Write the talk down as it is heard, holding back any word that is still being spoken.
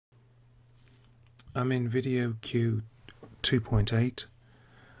I'm in Videocue 2.8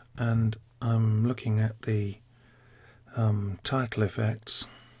 and I'm looking at the title effects,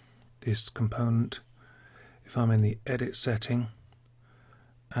 this component. If I'm in the edit setting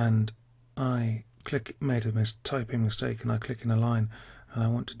and I made a typing mistake and I click in a line and I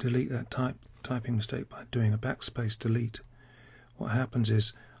want to delete that typing mistake by doing a backspace delete, what happens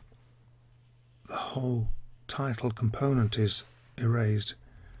is the whole title component is erased.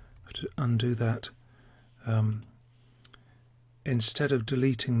 I have to undo that. Instead of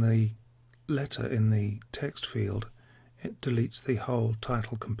deleting the letter in the text field, it deletes the whole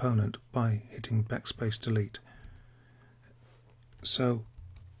title component by hitting backspace delete. So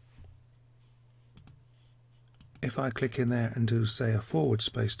if I click in there and do, say, a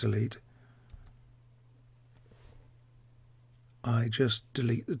 // delete, I just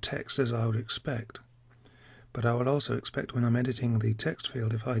delete the text as I would expect. But I would also expect when I'm editing the text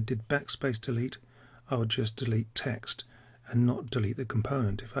field, if I did backspace delete, I would just delete text and not delete the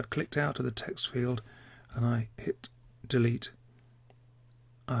component. If I'd clicked out of the text field and I hit delete,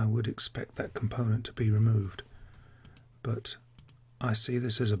 I would expect that component to be removed. But I see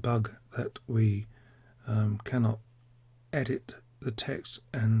this as a bug that we cannot edit the text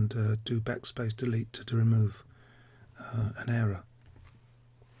and do backspace delete to remove an error.